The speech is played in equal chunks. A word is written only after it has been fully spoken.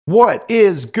What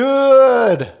is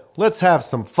good? Let's have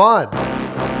some fun.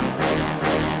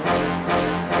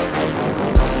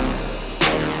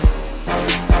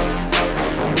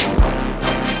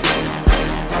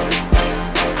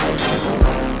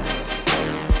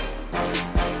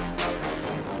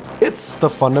 It's the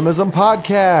Fundamism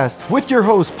Podcast with your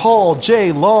host Paul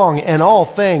J. Long and all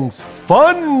things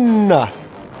fun.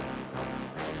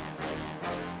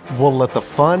 We'll let the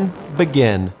fun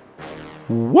begin.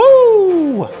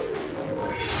 Woo!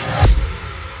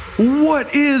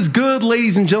 What is good,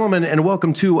 ladies and gentlemen, and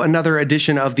welcome to another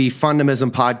edition of the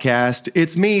Fundamism Podcast.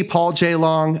 It's me, Paul J.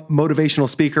 Long, motivational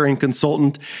speaker and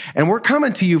consultant, and we're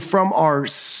coming to you from our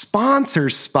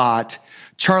sponsor spot,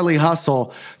 Charlie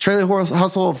Hustle. Charlie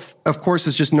Hustle, of course,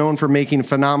 is just known for making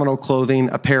phenomenal clothing,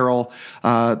 apparel.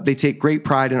 They take great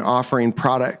pride in offering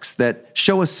products that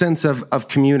show a sense of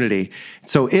community.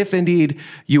 So if indeed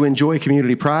you enjoy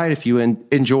community pride, if you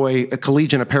enjoy a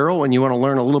collegiate apparel and you want to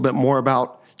learn a little bit more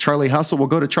about Charlie Hustle, well,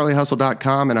 go to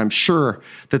charliehustle.com and I'm sure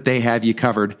that they have you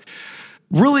covered.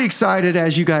 Really excited,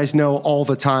 as you guys know, all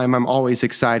the time. I'm always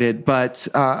excited. But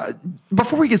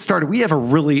before we get started, we have a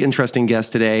really interesting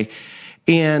guest today.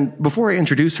 And before I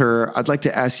introduce her, I'd like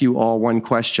to ask you all one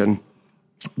question.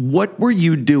 What were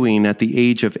you doing at the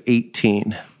age of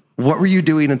 18? What were you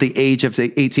doing at the age of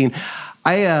 18?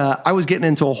 I was getting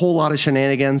into a whole lot of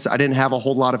shenanigans. I didn't have a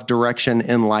whole lot of direction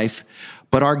in life.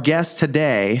 But our guest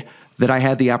today that I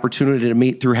had the opportunity to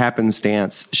meet through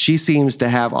happenstance, she seems to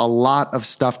have a lot of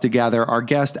stuff together. Our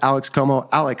guest, Alex Como.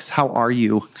 Alex, how are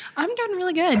you? I'm doing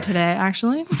really good today,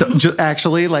 actually. So,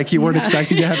 actually, like you weren't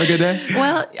expecting to have a good day?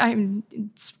 Well,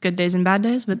 it's good days and bad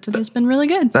days, but today's been really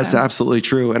good. That's absolutely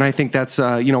true. And I think that's,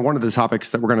 one of the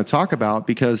topics that we're going to talk about,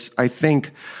 because I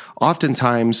think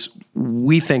oftentimes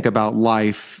we think about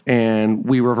life and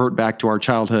we revert back to our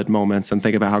childhood moments and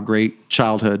think about how great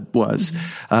childhood was.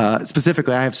 Mm-hmm.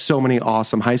 Specifically, I have so many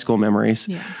awesome high school memories.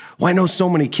 Yeah. Well, I know so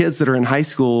many kids that are in high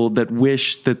school that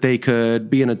wish that they could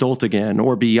be an adult again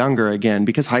or be younger again,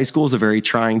 because high school is a very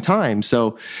trying time.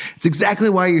 So it's exactly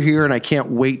why you're here, and I can't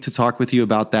wait to talk with you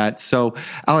about that. So,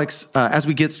 Alex, as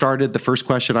we get started, the first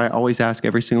question I always ask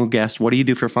every single guest, what do you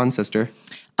do for fun, sister?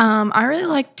 I really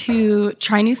like to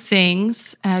try new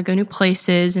things, go new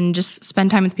places, and just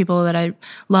spend time with people that I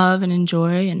love and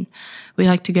enjoy. And we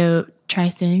like to go try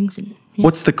things. And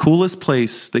What's the coolest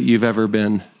place that you've ever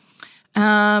been?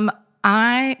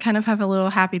 I kind of have a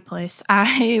little happy place.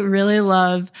 I really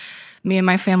love, me and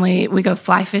my family, we go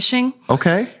fly fishing.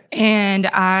 Okay. And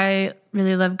I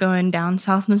really love going down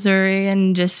South Missouri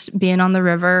and just being on the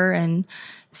river and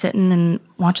sitting and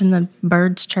watching the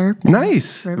birds chirp.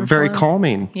 Nice. Very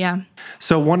calming. Yeah.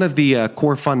 So one of the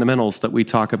core fundamentals that we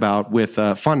talk about with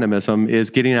Fundamism is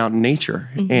getting out in nature.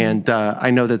 Mm-hmm. And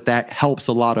I know that helps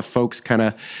a lot of folks kind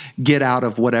of get out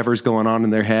of whatever's going on in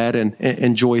their head and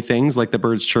enjoy things like the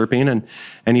birds chirping and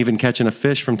even catching a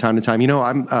fish from time to time.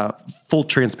 I'm full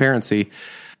transparency.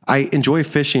 I enjoy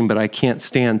fishing, but I can't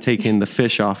stand taking the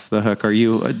fish off the hook.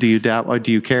 Do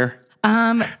you care?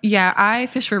 Yeah, I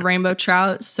fish for rainbow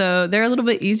trout, so they're a little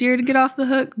bit easier to get off the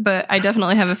hook, but I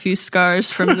definitely have a few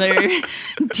scars from their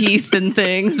teeth and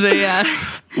things, but yeah.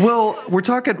 Well, we're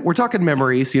talking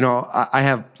memories. I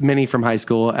have many from high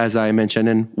school, as I mentioned,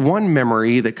 and one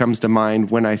memory that comes to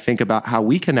mind when I think about how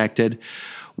we connected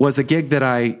was a gig that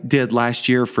I did last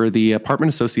year for the Apartment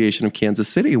Association of Kansas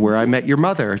City, where I met your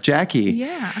mother, Jackie.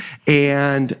 Yeah.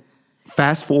 And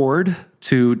fast forward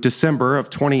to December of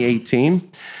 2018,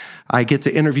 I get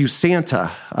to interview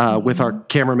Santa with our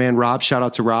cameraman, Rob. Shout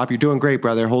out to Rob. You're doing great,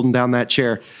 brother, holding down that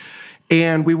chair.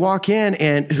 And we walk in,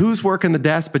 and who's working the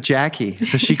desk but Jackie?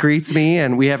 So she greets me,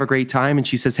 and we have a great time. And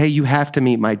she says, hey, you have to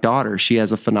meet my daughter. She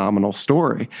has a phenomenal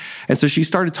story. And so she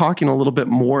started talking a little bit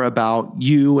more about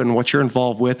you and what you're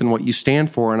involved with and what you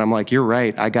stand for. And I'm like, you're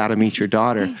right. I got to meet your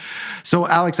daughter. So,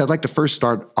 Alex, I'd like to first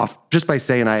start off just by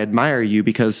saying I admire you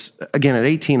because, again, at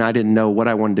 18, I didn't know what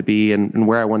I wanted to be and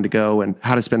where I wanted to go and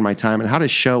how to spend my time and how to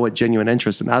show a genuine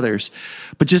interest in others.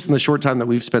 But just in the short time that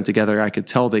we've spent together, I could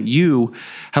tell that you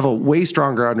have a way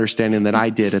stronger understanding than I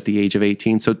did at the age of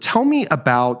 18. So tell me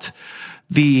about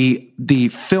the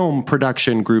film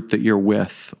production group that you're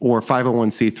with, or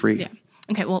 501c3. Yeah.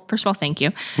 Okay, well, first of all, thank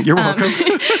you. You're welcome.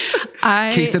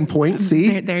 Case in point,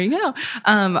 see? There you go.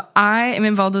 I am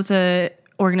involved with an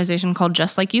organization called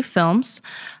Just Like You Films.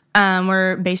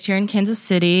 We're based here in Kansas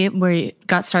City. We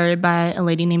got started by a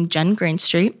lady named Jen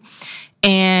Greenstreet.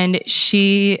 And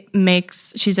she's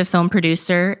a film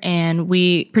producer, and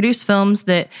we produce films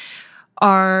that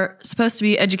are supposed to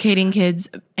be educating kids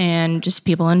and just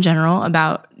people in general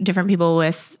about different people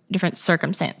with different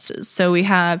circumstances. So we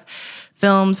have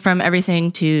films from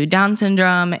everything to Down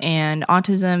syndrome and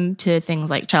autism to things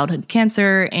like childhood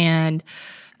cancer. And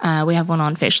we have one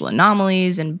on facial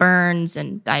anomalies and burns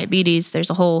and diabetes. There's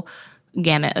a whole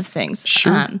gamut of things.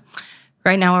 Sure.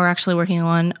 Right now, we're actually working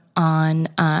on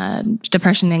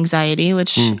depression and anxiety,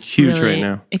 which huge really right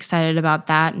now. Excited about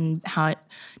that and how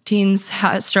teens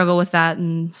struggle with that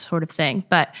and sort of thing.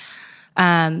 But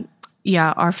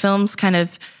our films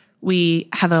we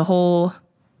have a whole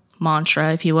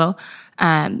mantra, if you will.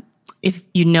 If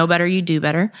you know better, you do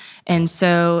better. And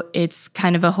so it's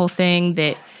kind of a whole thing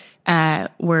that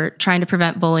we're trying to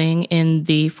prevent bullying in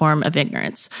the form of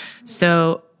ignorance.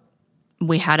 So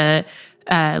we had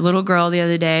a little girl the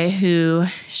other day who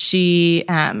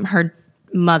her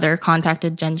mother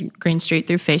contacted Jen Greenstreet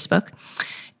through Facebook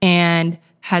and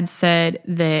had said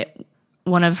that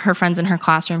one of her friends in her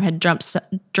classroom had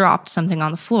dropped something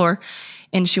on the floor,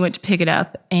 and she went to pick it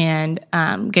up and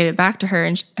gave it back to her,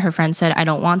 and her friend said, "I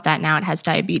don't want that now, it has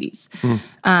diabetes."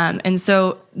 And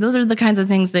so those are the kinds of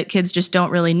things that kids just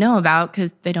don't really know about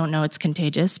because they don't know it's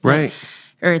contagious. Right.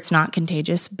 Or it's not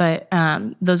contagious, but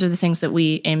those are the things that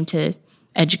we aim to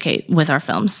educate with our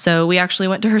films. So we actually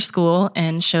went to her school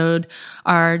and showed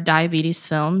our diabetes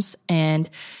films and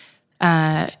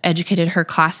educated her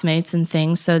classmates and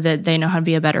things so that they know how to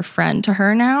be a better friend to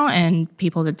her now and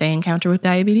people that they encounter with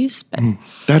diabetes. But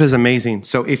that is amazing.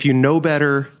 So if you know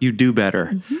better, you do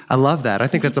better. I love that. I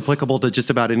think that's applicable to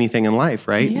just about anything in life,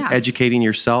 right? Yeah. Educating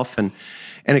yourself and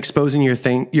exposing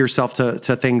yourself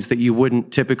to things that you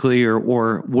wouldn't typically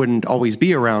or wouldn't always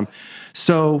be around.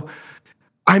 So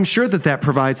I'm sure that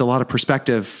provides a lot of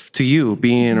perspective to you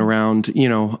being around,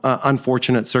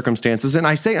 unfortunate circumstances. And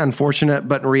I say unfortunate,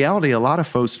 but in reality, a lot of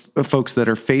folks that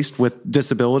are faced with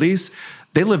disabilities,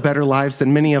 they live better lives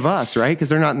than many of us, right? Because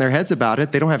they're not in their heads about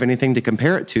it. They don't have anything to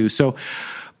compare it to. So,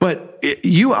 but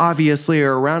you obviously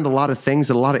are around a lot of things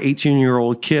that a lot of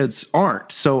 18-year-old kids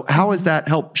aren't. So how has that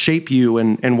helped shape you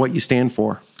and what you stand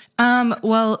for?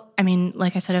 Well, I mean,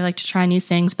 like I said, I like to try new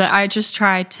things, but I just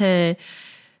try to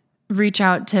reach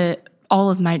out to all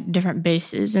of my different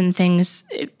bases and things.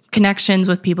 Connections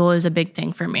with people is a big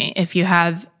thing for me. If you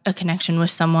have a connection with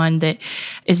someone that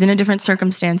is in a different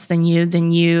circumstance than you,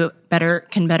 then you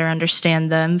can better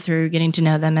understand them through getting to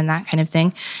know them and that kind of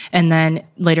thing. And then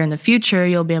later in the future,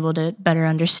 you'll be able to better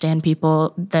understand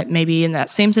people that may be in that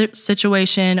same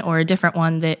situation or a different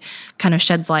one that kind of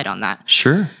sheds light on that.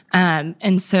 Sure.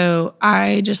 And so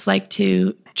I just like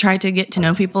to try to get to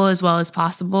know people as well as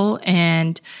possible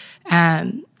and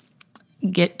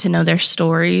get to know their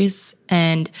stories.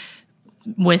 And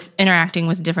with interacting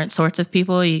with different sorts of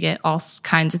people, you get all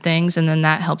kinds of things, and then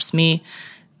that helps me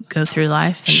go through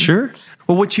life. Sure.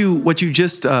 Well, what you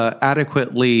just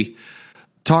adequately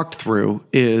talked through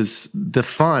is the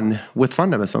fun with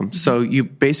fundamism. So you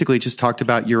basically just talked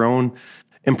about your own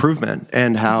improvement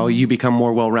and how you become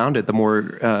more well-rounded the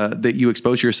more that you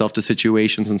expose yourself to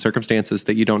situations and circumstances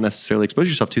that you don't necessarily expose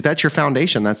yourself to. That's your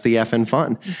foundation. That's the F in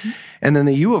fun. And then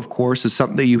the U, of course, is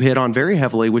something that you hit on very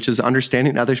heavily, which is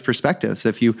understanding others' perspectives.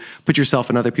 If you put yourself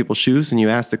in other people's shoes and you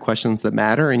ask the questions that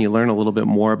matter and you learn a little bit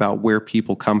more about where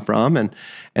people come from and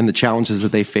the challenges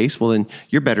that they face, well, then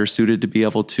you're better suited to be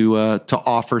able to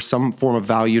offer some form of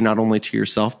value not only to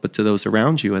yourself but to those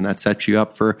around you, and that sets you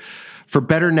up for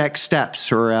better next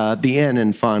steps or the N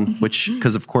in fun, which,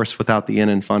 because of course, without the N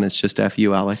in fun, it's just F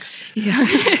you, Alex. Yeah.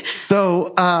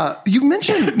 So you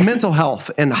mentioned mental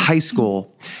health in high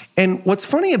school. And what's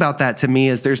funny about that to me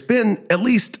is there's been, at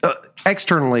least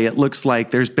externally, it looks like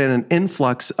there's been an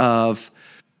influx of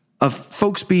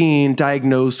folks being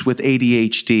diagnosed with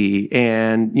ADHD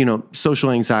and,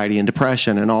 social anxiety and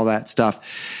depression and all that stuff.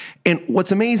 And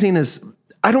what's amazing is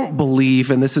I don't believe,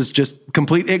 and this is just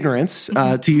complete ignorance,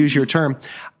 to use your term,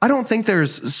 I don't think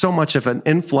there's so much of an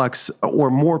influx or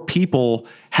more people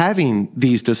having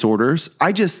these disorders.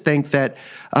 I just think that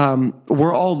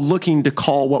we're all looking to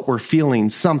call what we're feeling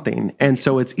something. And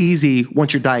so it's easy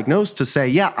once you're diagnosed to say,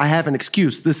 yeah, I have an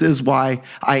excuse. This is why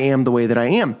I am the way that I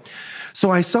am. So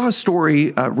I saw a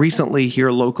story recently here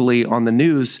locally on the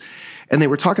news, and they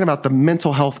were talking about the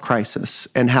mental health crisis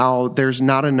and how there's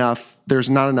not enough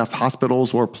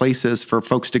hospitals or places for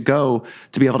folks to go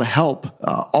to be able to help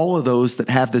all of those that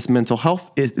have these mental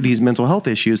health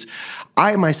issues.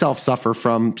 I myself suffer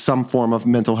from some form of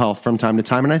mental health from time to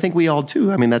time, and I think we all do.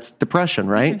 I mean, that's depression,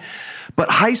 right? Mm-hmm. But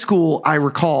high school, I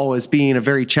recall as being a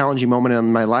very challenging moment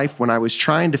in my life when I was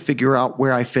trying to figure out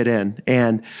where I fit in,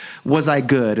 and was I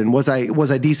good, and was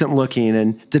I decent looking,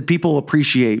 and did people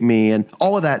appreciate me, and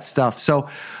all of that stuff. So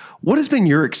what has been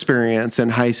your experience in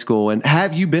high school, and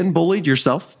have you been bullied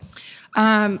yourself?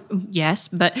 Yes,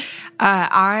 but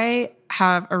I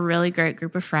have a really great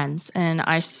group of friends, and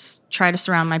I try to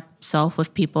surround myself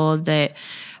with people that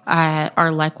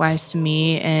are likewise to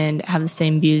me and have the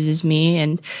same views as me.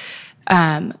 And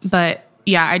but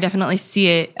yeah, I definitely see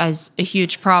it as a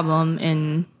huge problem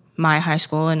in my high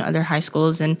school and other high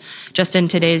schools, and just in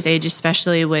today's age,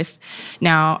 especially with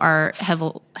now our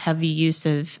heavy use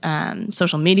of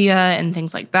social media and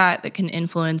things like that can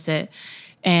influence it.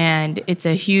 And it's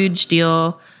a huge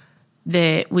deal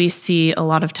that we see a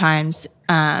lot of times.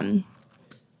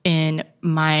 In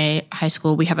my high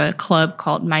school, we have a club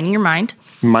called Minding Your Mind.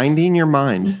 Minding Your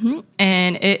Mind. Mm-hmm.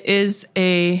 And it is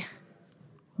a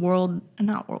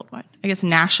not worldwide, I guess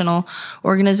national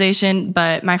organization.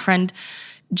 But my friend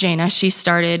Jana, she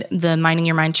started the Minding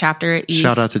Your Mind chapter at East.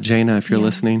 Shout out to Jana if you're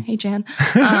listening. Hey, Jan.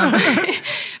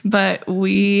 But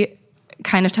we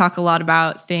kind of talk a lot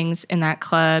about things in that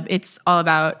club. It's all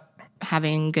about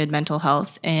having good mental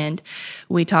health. And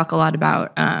we talk a lot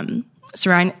about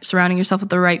surrounding yourself with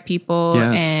the right people,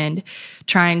 and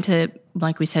trying to,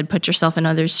 like we said, put yourself in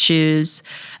others' shoes,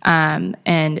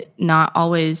 and not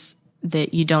always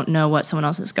that you don't know what someone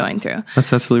else is going through.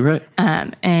 That's absolutely right.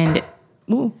 I'm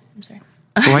sorry.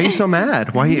 Why are you so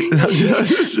mad? Why are you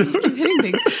just keep hitting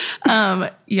things?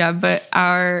 Yeah, but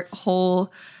our whole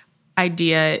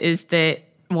idea is that,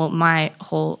 well, my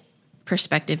whole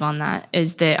perspective on that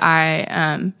is that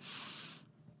I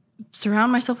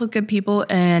surround myself with good people,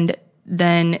 and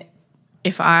then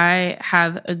if I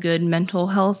have a good mental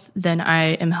health, then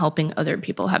I am helping other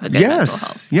people have a good mental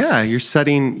health. Yeah, you're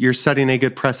setting a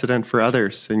good precedent for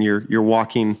others, and you're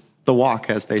walking the walk,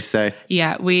 as they say.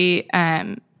 Yeah, we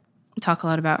talk a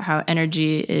lot about how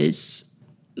energy is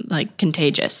like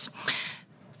contagious.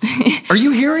 Are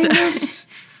you hearing this?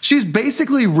 She's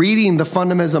basically reading the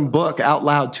Fundamentalism book out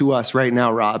loud to us right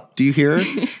now, Rob. Do you hear?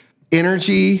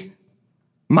 Energy,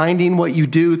 minding what you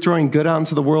do, throwing good out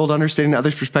into the world, understanding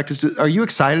others' perspectives. Are you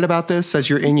excited about this as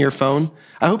you're in your phone?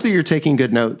 I hope that you're taking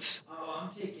good notes. Oh, I'm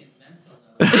taking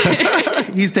mental notes.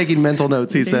 He's taking mental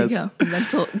notes, he says. There you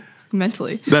go.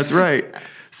 Mentally. That's right.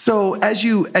 So as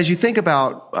you think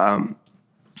about,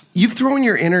 you've thrown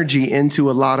your energy into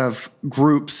a lot of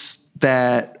groups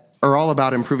that are all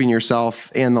about improving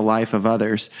yourself and the life of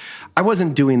others. I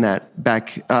wasn't doing that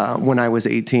back when I was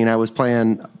 18. I was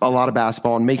playing a lot of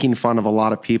basketball and making fun of a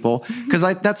lot of people because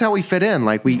that's how we fit in.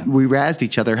 Like we razzed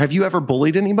each other. Have you ever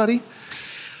bullied anybody?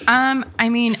 I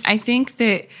mean, I think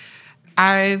that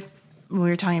we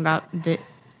were talking about that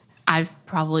I've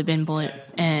probably been bullied,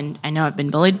 and I know I've been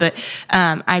bullied, but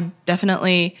I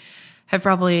definitely have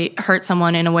probably hurt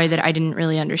someone in a way that I didn't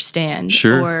really understand.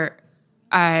 Sure. Or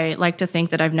I like to think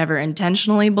that I've never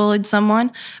intentionally bullied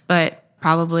someone, but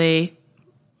probably,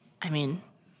 I mean,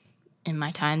 in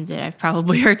my time that I've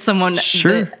probably hurt someone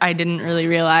that I didn't really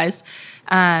realize.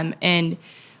 And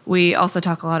we also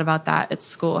talk a lot about that at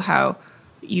school, how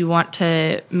you want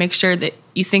to make sure that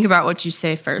you think about what you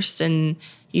say first, and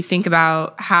you think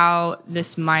about how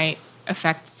this might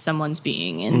affect someone's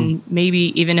being. And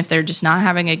maybe even if they're just not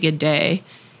having a good day,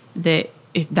 that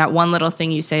if that one little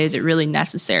thing you say, is it really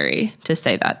necessary to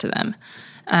say that to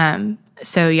them?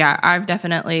 So yeah, I've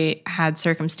definitely had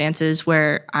circumstances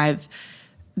where I've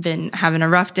been having a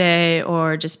rough day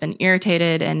or just been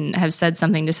irritated and have said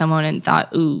something to someone and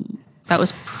thought, ooh, that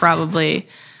was probably,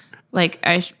 like,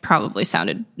 I probably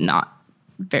sounded not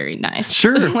very nice.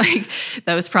 Sure. Like,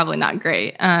 that was probably not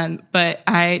great. But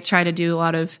I try to do a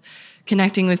lot of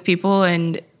connecting with people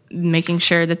and making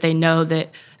sure that they know that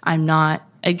I'm not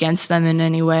against them in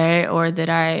any way, or that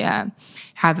I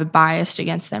have a bias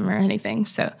against them or anything.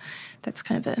 So that's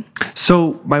kind of it.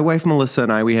 So my wife, Melissa,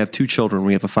 and I, we have two children.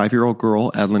 We have a 5-year-old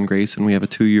girl, Adeline Grace, and we have a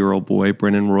 2-year-old boy,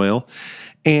 Brennan Royal.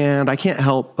 And I can't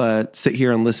help but sit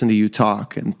here and listen to you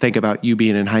talk and think about you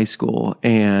being in high school,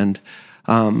 and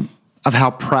of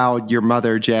how proud your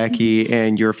mother, Jackie,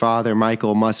 and your father,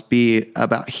 Michael, must be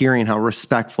about hearing how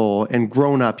respectful and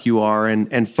grown up you are,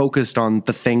 and focused on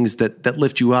the things that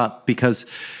lift you up, because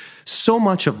so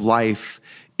much of life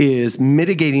is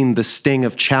mitigating the sting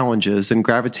of challenges and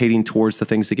gravitating towards the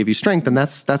things that give you strength. And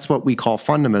that's what we call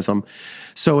fundamentalism.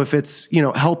 So if it's,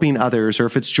 helping others, or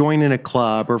if it's joining a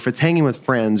club, or if it's hanging with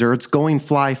friends, or it's going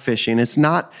fly fishing, it's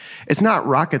not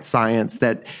rocket science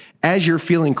that as you're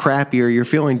feeling crappy, or you're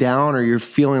feeling down, or you're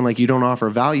feeling like you don't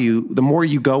offer value, the more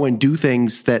you go and do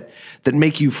things that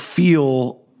make you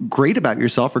feel great about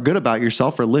yourself, or good about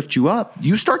yourself, or lift you up,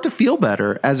 you start to feel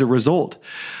better as a result.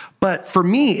 But for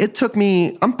me,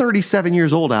 I'm 37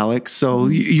 years old, Alex, so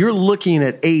you're looking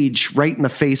at age right in the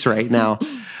face right now.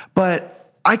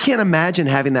 But I can't imagine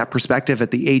having that perspective at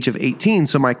the age of 18.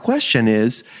 So my question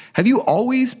is, have you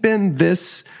always been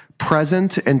this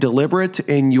present and deliberate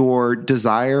in your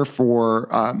desire for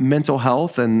mental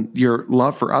health and your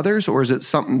love for others, or is it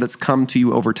something that's come to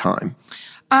you over time?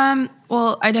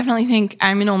 Well, I definitely think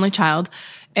I'm an only child,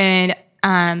 and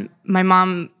my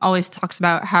mom always talks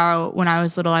about how when I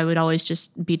was little, I would always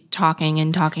just be talking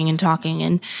and talking and talking,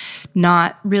 and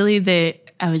not really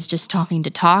that I was just talking to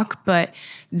talk, but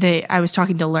that I was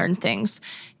talking to learn things.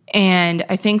 And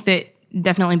I think that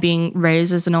definitely being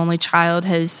raised as an only child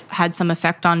has had some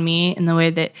effect on me in the way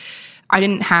that I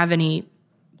didn't have any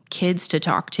kids to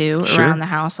talk to around the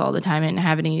house all the time. I didn't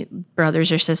have any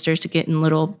brothers or sisters to get in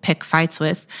little pick fights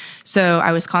with. So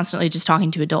I was constantly just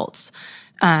talking to adults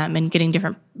and getting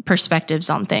different perspectives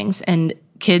on things. And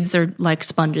kids are like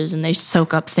sponges and they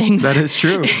soak up things. That is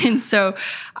true. And so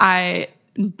I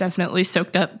definitely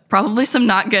soaked up probably some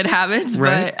not good habits,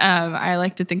 right. But I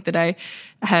like to think that I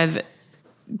have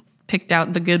picked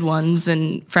out the good ones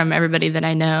and from everybody that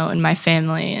I know and my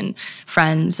family and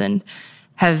friends, and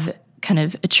have kind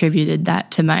of attributed that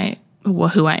to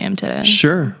who I am today.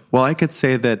 Sure. Well, I could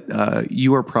say that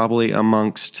you are probably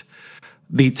amongst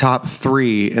the top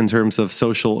 3 in terms of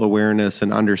social awareness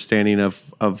and understanding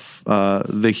of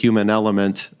the human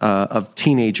element of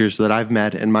teenagers that I've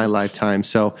met in my lifetime.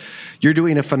 So you're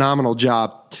doing a phenomenal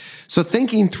job. So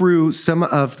thinking through some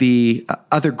of the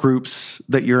other groups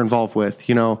that you're involved with,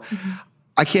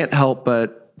 I can't help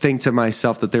but think to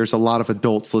myself that there's a lot of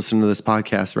adults listening to this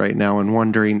podcast right now and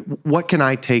wondering, what can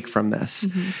I take from this?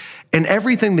 And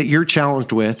everything that you're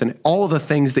challenged with and all of the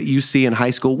things that you see in high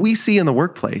school, we see in the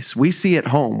workplace, we see at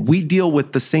home. We deal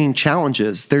with the same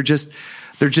challenges. They're just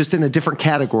in a different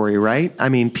category, right? I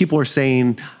mean, people are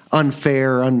saying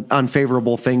unfair,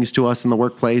 unfavorable things to us in the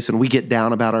workplace, and we get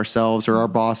down about ourselves, or our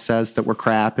boss says that we're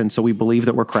crap, and so we believe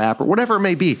that we're crap, or whatever it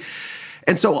may be.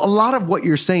 And so a lot of what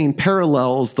you're saying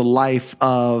parallels the life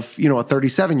of, a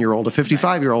 37-year-old, a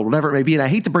 55-year-old, whatever it may be. And I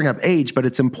hate to bring up age, but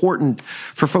it's important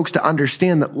for folks to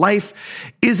understand that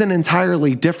life isn't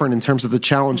entirely different in terms of the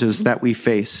challenges that we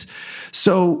face.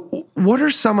 So what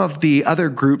are some of the other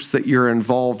groups that you're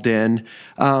involved in?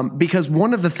 Because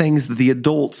one of the things that the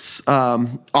adults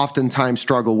oftentimes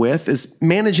struggle with is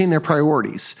managing their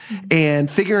priorities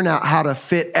and figuring out how to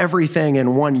fit everything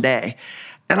in one day.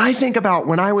 And I think about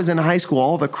when I was in high school,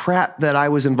 all the crap that I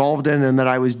was involved in and that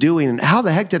I was doing, and how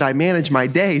the heck did I manage my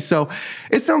day? So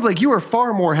it sounds like you were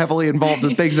far more heavily involved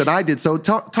in things than I did. So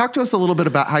talk to us a little bit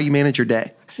about how you manage your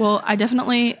day. Well, I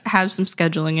definitely have some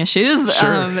scheduling issues.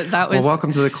 Sure.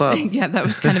 Welcome to the club. Yeah, that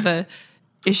was kind of a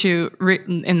issue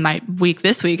in my week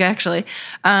this week, actually.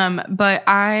 But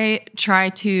I try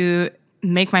to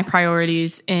make my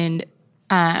priorities, and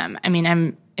I'm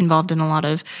involved in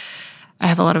I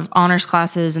have a lot of honors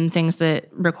classes and things that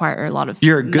require a lot of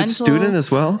You're a good student as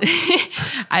well?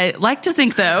 I like to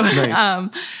think so. Nice.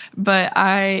 But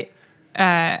I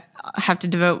have to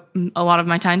devote a lot of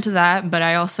my time to that. But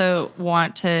I also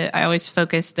I always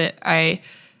focus that I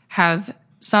have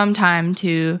some time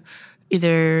to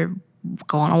either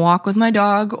go on a walk with my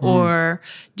dog or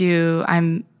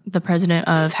I'm the president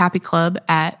of Happy Club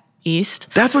at East.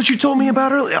 That's what you told me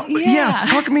about earlier. Yeah. Yes.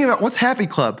 Talk to me about what's Happy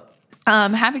Club.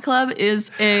 Happy Club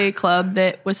is a club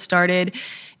that was started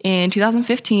in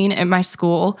 2015 at my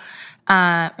school,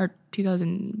 or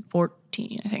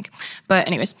 2014, I think. But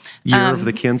anyways. Year of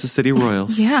the Kansas City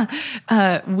Royals. Yeah.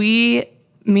 Me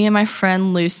and my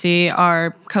friend Lucy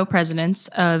are co-presidents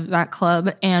of that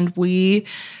club, and we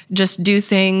just do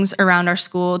things around our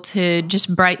school to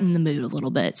just brighten the mood a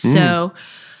little bit. So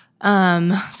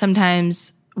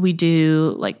sometimes we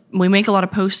make a lot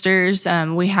of posters.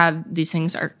 We have these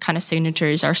things, our kind of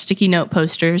signatures, our sticky note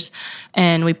posters,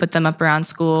 and we put them up around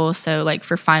school. So like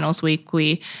for finals week,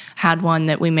 we had one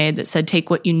that we made that said, "Take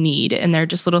what you need." And they're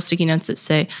just little sticky notes that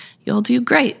say, "You'll do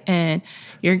great," and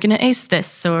 "You're going to ace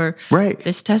this," or right.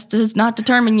 "This test does not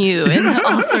determine you," and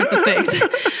all sorts of things.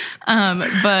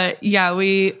 But yeah,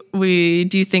 we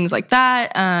do things like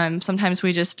that. Sometimes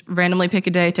we just randomly pick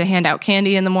a day to hand out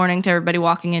candy in the morning to everybody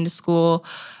walking into school.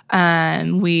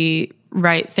 We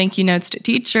write thank you notes to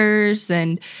teachers,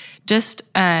 and just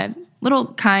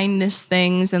little kindness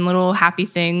things and little happy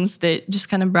things that just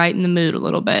kind of brighten the mood a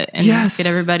little bit and get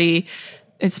everybody,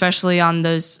 especially on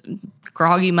those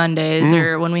groggy Mondays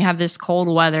or when we have this cold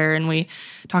weather and we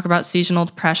talk about seasonal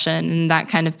depression and that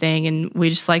kind of thing. And we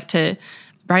just like to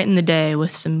brighten the day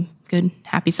with some good,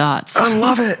 happy thoughts. I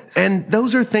love it. And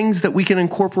those are things that we can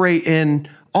incorporate in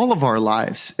all of our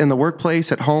lives, in the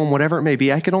workplace, at home, whatever it may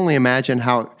be. I can only imagine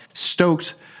how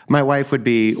stoked my wife would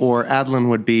be, or Adeline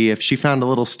would be, if she found a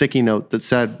little sticky note that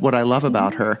said what I love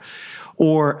about her.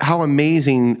 or how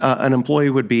amazing an employee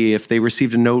would be if they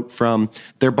received a note from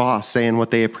their boss saying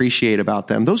what they appreciate about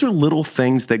them. Those are little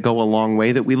things that go a long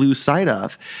way that we lose sight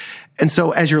of. And so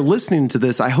as you're listening to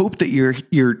this, I hope that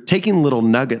you're taking little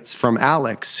nuggets from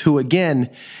Alex, who again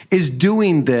is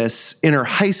doing this in her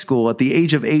high school at the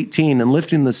age of 18 and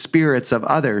lifting the spirits of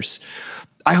others.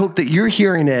 I hope that you're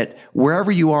hearing it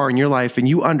wherever you are in your life and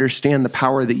you understand the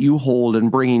power that you hold in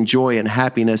bringing joy and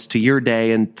happiness to your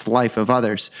day and the life of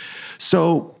others.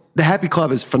 So the Happy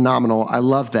Club is phenomenal. I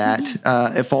love that.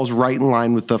 It falls right in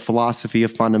line with the philosophy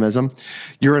of fundamentalism.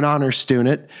 You're an honor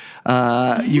student.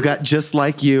 You got Just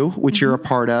Like You, which you're a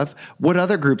part of. What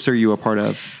other groups are you a part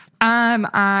of?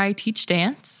 I teach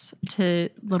dance to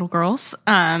little girls.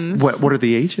 What are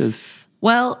the ages?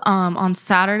 Well, on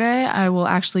Saturday, I will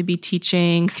actually be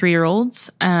teaching 3-year-olds.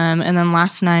 And then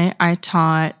last night, I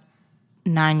taught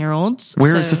 9-year-olds.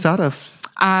 Where is this out of?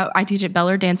 I teach at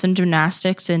Beller Dance and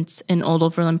Gymnastics in Old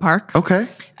Overland Park. Okay.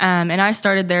 And I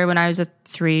started there when I was a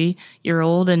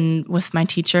 3-year-old and with my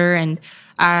teacher, and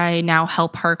I now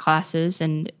help her classes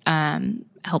and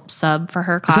help sub for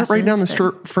her classes. Is that right down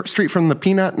the street from the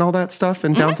Peanut and all that stuff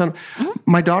in downtown? Mm-hmm.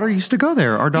 My daughter used to go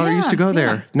there. Our daughter used to go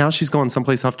there. Now she's going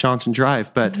someplace off Johnson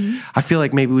Drive. But I feel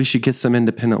like maybe we should get some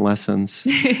independent lessons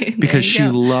because she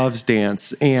loves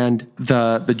dance and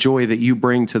the joy that you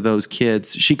bring to those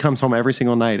kids. She comes home every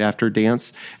single night after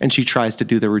dance and she tries to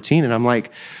do the routine. And I'm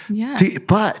like,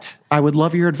 but I would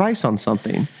love your advice on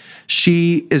something.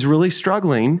 She is really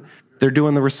struggling. They're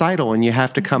doing the recital and you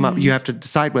have to come up, you have to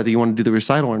decide whether you want to do the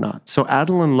recital or not. So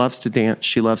Adeline loves to dance.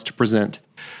 She loves to present,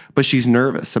 but she's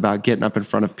nervous about getting up in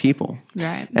front of people.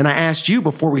 Right. And I asked you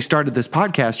before we started this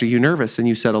podcast, are you nervous? And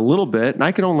you said a little bit. And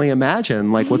I can only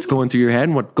imagine like what's going through your head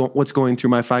and what's going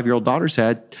through my 5-year-old daughter's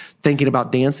head, thinking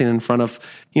about dancing in front of,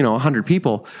 100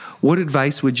 people. What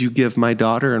advice would you give my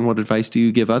daughter and what advice do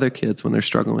you give other kids when they're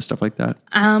struggling with stuff like that?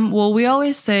 Well, we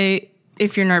always say,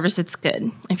 if you're nervous, it's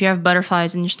good. If you have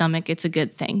butterflies in your stomach, it's a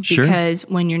good thing. Sure. Because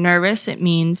when you're nervous, it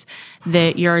means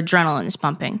that your adrenaline is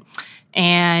pumping.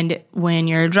 And when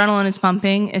your adrenaline is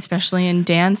pumping, especially in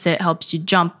dance, it helps you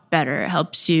jump better. It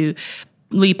helps you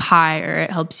leap higher.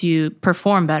 It helps you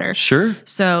perform better. Sure.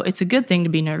 So it's a good thing to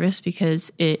be nervous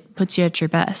because it puts you at your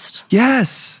best.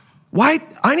 Yes. Why?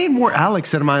 I need more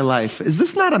Alex in my life. Is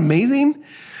this not amazing?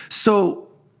 So,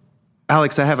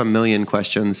 Alex, I have a million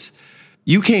questions.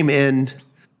 You came in,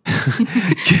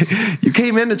 you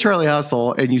came into Charlie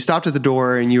Hustle and you stopped at the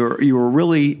door and you were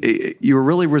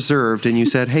really reserved and you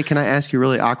said, "Hey, can I ask you a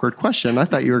really awkward question?" I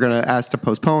thought you were going to ask to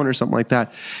postpone or something like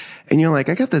that. And you're like,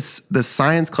 "I got this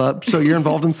science club." So you're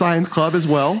involved in science club as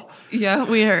well? Yeah,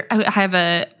 I have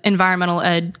a environmental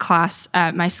ed class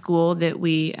at my school that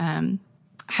we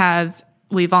have.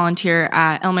 We volunteer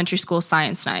at elementary school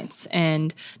science nights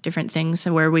and different things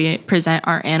where we present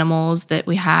our animals that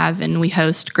we have, and we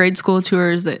host grade school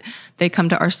tours that they come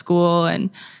to our school and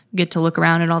get to look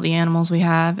around at all the animals we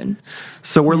have. And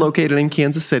so we're located in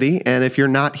Kansas City, and if you're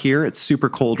not here, it's super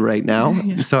cold right now.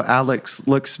 And so Alex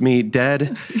looks me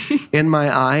dead in my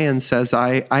eye and says,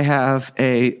 I have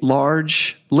a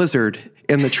large lizard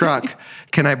in the truck.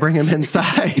 Can I bring him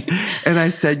inside? And I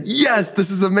said, yes, this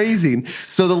is amazing.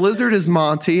 So the lizard is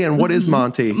Monty. And what is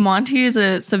Monty? Monty is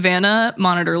a Savannah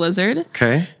monitor lizard.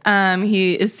 Okay.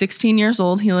 He is 16 years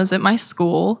old. He lives at my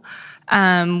school.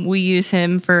 We use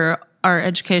him for our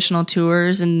educational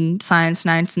tours and science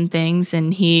nights and things.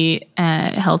 And he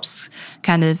helps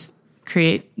kind of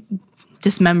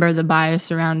dismember the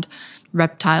bias around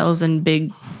reptiles and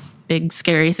big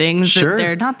scary things. Sure. That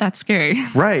they're not that scary.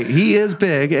 Right. He is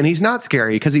big and he's not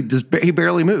scary because he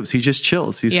barely moves. He just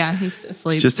chills. He's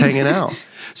asleep. Just hanging out.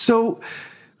 So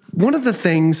one of the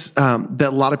things that a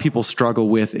lot of people struggle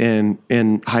with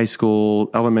in high school,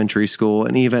 elementary school,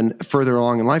 and even further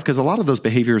along in life, because a lot of those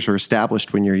behaviors are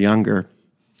established when you're younger,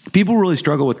 people really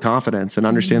struggle with confidence and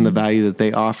understand the value that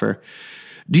they offer.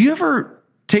 Do you ever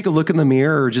take a look in the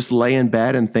mirror or just lay in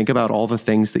bed and think about all the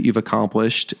things that you've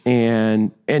accomplished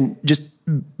and just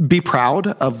be proud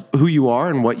of who you are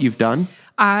and what you've done?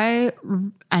 I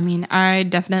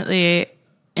definitely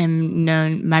am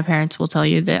known. My parents will tell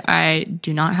you that I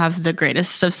do not have the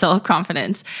greatest of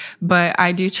self-confidence, but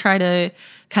I do try to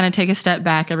kind of take a step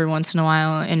back every once in a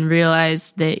while and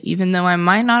realize that even though I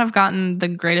might not have gotten the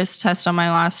greatest test on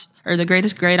the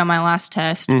greatest grade on my last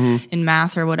test in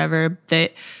math or whatever,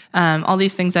 that all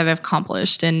these things I've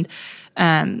accomplished. And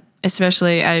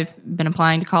especially I've been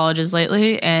applying to colleges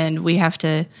lately, and we have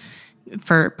to,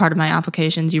 for part of my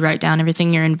applications, you write down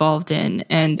everything you're involved in.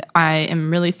 And I am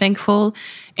really thankful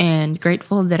and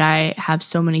grateful that I have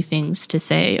so many things to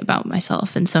say about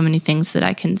myself and so many things that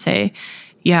I can say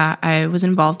yeah, I was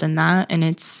involved in that, and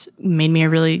it's made me a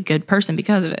really good person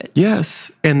because of it.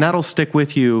 Yes. And that'll stick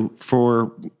with you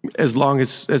for as long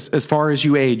as far as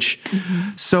you age.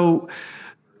 So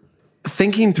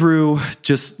thinking through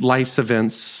just life's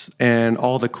events and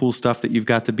all the cool stuff that you've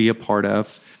got to be a part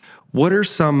of, what are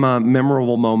some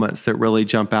memorable moments that really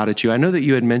jump out at you? I know that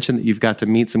you had mentioned that you've got to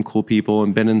meet some cool people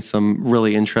and been in some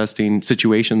really interesting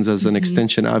situations as an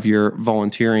extension of your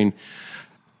volunteering.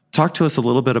 Talk to us a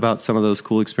little bit about some of those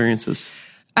cool experiences.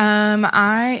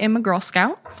 I am a Girl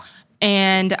Scout,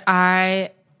 and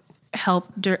I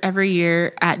help every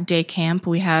year at day camp.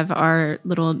 We have our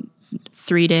little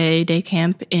 3-day day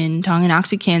camp in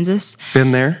Tonganoxie, Kansas.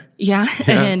 Been there? Yeah.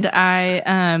 And I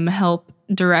help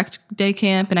direct day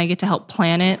camp, and I get to help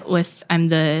plan it with,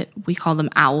 we call them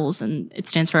OWLs, and it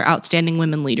stands for Outstanding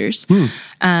Women Leaders.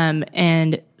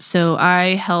 And so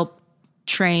I help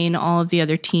train all of the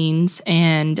other teens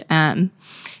and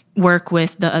work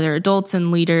with the other adults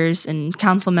and leaders and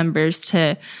council members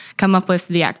to come up with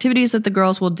the activities that the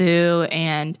girls will do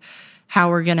and how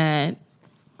we're going to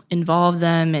involve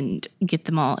them and get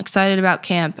them all excited about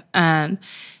camp.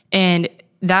 And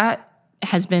that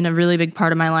has been a really big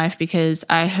part of my life because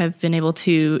I have been able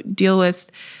to deal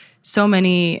with so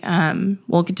many,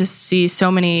 we'll get to see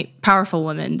so many powerful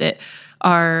women that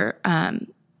are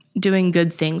doing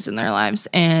good things in their lives.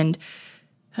 And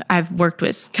I've worked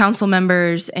with council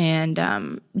members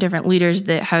and different leaders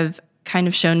that have kind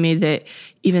of shown me that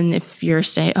even if you're a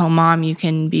stay-at-home mom, you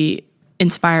can be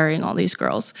inspiring all these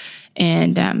girls.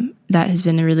 And that has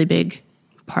been a really big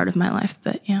part of my life.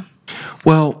 But yeah.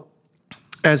 Well,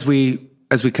 as we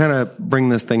kind of bring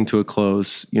this thing to a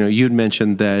close, you'd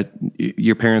mentioned that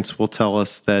your parents will tell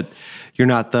us that you're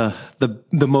not the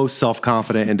most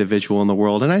self-confident individual in the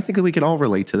world. And I think that we can all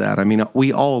relate to that. I mean,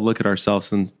 we all look at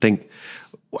ourselves and think,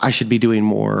 I should be doing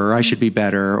more, or I should be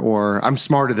better, or I'm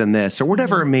smarter than this, or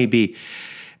whatever it may be.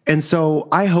 And so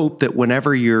I hope that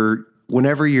whenever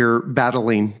you're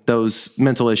battling those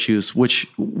mental issues, which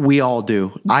we all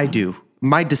do, I do,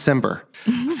 my December,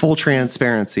 full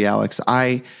transparency, Alex,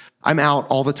 I'm out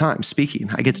all the time speaking.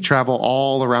 I get to travel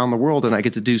all around the world, and I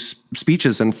get to do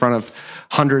speeches in front of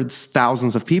hundreds,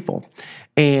 thousands of people.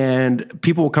 And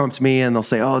people will come up to me and they'll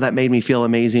say, oh, that made me feel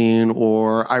amazing,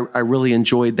 or I really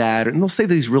enjoyed that. And they'll say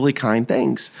these really kind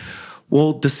things.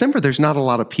 Well, December, there's not a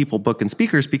lot of people booking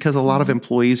speakers because a lot of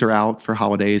employees are out for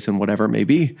holidays and whatever it may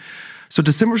be. So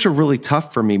Decembers are really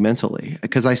tough for me mentally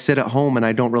because I sit at home and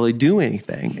I don't really do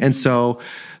anything. And so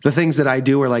the things that I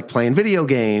do are like playing video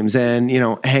games and,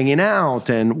 hanging out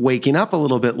and waking up a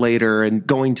little bit later and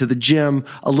going to the gym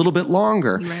a little bit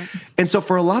longer. Right. And so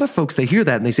for a lot of folks, they hear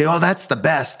that and they say, oh, that's the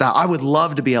best. I would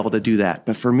love to be able to do that.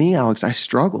 But for me, Alex, I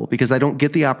struggle because I don't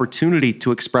get the opportunity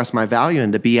to express my value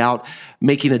and to be out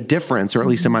making a difference, or at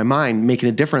least in my mind, making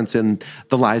a difference in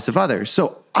the lives of others.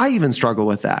 So I even struggle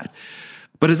with that.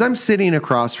 But as I'm sitting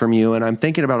across from you and I'm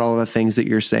thinking about all the things that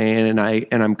you're saying,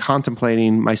 and I'm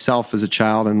contemplating myself as a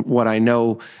child and what I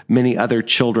know many other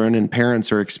children and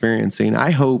parents are experiencing,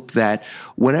 I hope that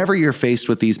whenever you're faced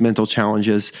with these mental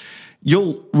challenges,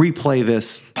 you'll replay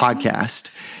this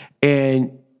podcast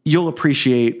and you'll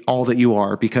appreciate all that you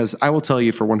are, because I will tell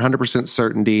you for 100%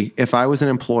 certainty, if I was an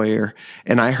employer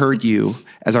and I heard you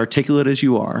as articulate as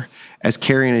you are, as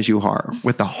caring as you are,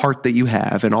 with the heart that you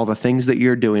have and all the things that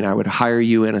you're doing, I would hire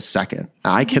you in a second.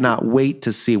 I cannot wait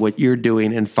to see what you're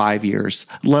doing in 5 years,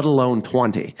 let alone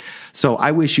 20. So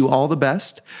I wish you all the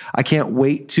best. I can't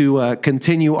wait to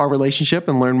continue our relationship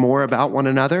and learn more about one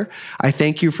another. I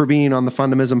thank you for being on the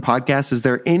Fundamism podcast. Is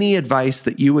there any advice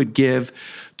that you would give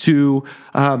to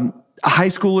high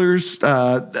schoolers,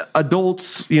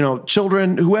 adults,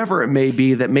 children, whoever it may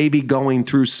be that may be going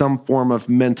through some form of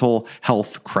mental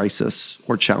health crisis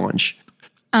or challenge?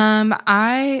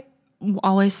 I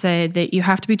always say that you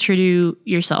have to be true to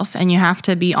yourself and you have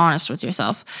to be honest with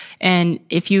yourself. And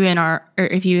if you are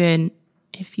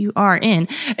in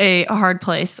a hard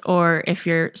place, or if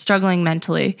you're struggling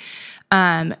mentally,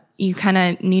 you kind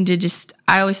of need to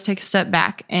I always take a step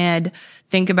back and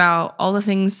think about all the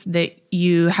things that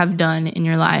you have done in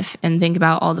your life, and think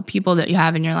about all the people that you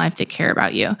have in your life that care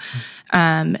about you.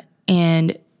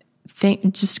 And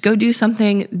just go do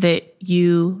something that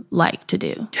you like to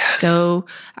do. Yes. Go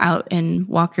out and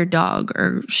walk your dog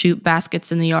or shoot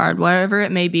baskets in the yard, whatever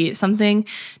it may be, something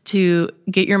to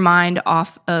get your mind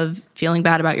off of feeling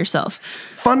bad about yourself.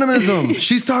 Fundamism.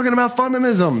 She's talking about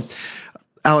fundamism.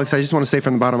 Alex, I just want to say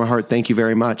from the bottom of my heart, thank you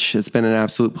very much. It's been an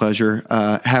absolute pleasure.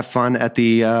 Have fun at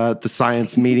the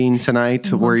science meeting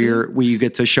tonight, where you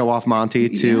get to show off Monty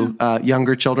to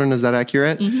younger children. Is that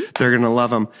accurate? Mm-hmm. They're going to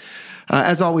love him.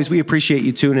 As always, we appreciate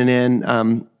you tuning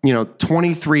in.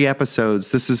 23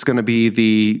 episodes. This is going to be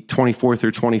the 24th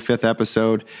or 25th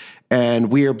episode. And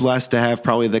we are blessed to have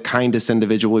probably the kindest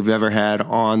individual we've ever had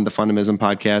on the Fundamism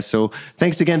podcast. So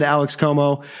thanks again to Alex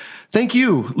Como. Thank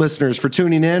you, listeners, for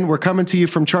tuning in. We're coming to you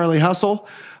from Charlie Hustle.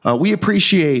 We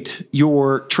appreciate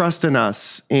your trust in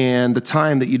us and the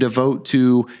time that you devote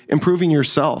to improving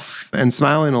yourself and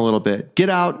smiling a little bit. Get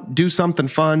out, do something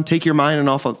fun, take your mind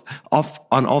off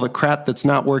on all the crap that's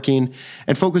not working,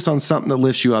 and focus on something that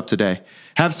lifts you up today.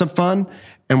 Have some fun,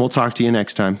 and we'll talk to you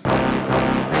next time.